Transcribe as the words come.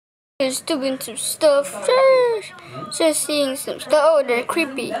Just doing some stuff. Just seeing some stuff. Oh, they're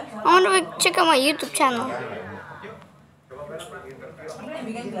creepy. I want to check out my YouTube channel.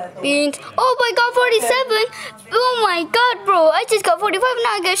 Beans. Oh my god, 47. Oh my god, bro. I just got 45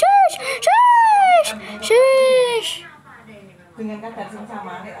 now. I get shush.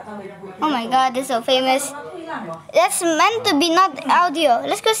 Oh my god, this is so famous. That's meant to be not audio.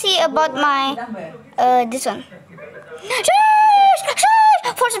 Let's go see about my this one. Shush!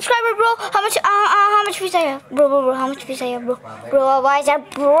 4 subscribers, bro. How much views I have? Bro, how much views I have, bro? Bro, why is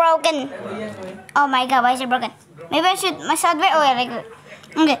that broken? Oh my god, why is it broken? Maybe I should my sound way. Oh yeah, like that.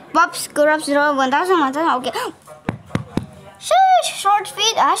 Okay, Pops corrupts 1000. Okay. Shush! Short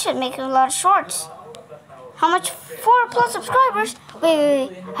feed. I should make a lot of shorts. How much? 4+ subscribers.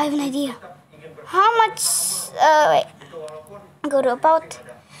 Wait. I have an idea. How much? Wait. Go to about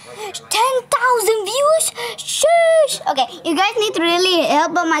 10,000 views. Shush. Okay, you guys need to really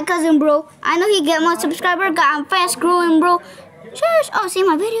help out my cousin, bro. I know he get more subscribers. I'm fast growing, bro. Shush. Oh, see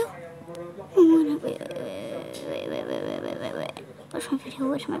my video. Wait.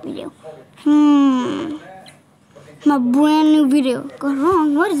 Where's my video? My brand new video. Go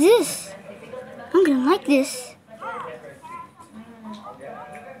wrong. What is this? I'm gonna like this.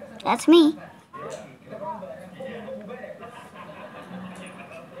 That's me.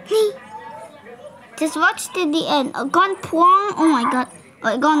 Just watch till the end. Gone wrong. Oh my god.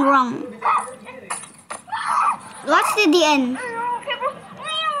 Oh, gone wrong. Watch till the end.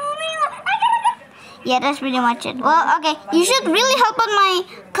 Yeah, that's pretty much it. Well, okay. You should really help out my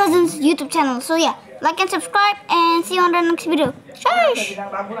cousin's YouTube channel. So yeah, like and subscribe and see you on the next video. Shush!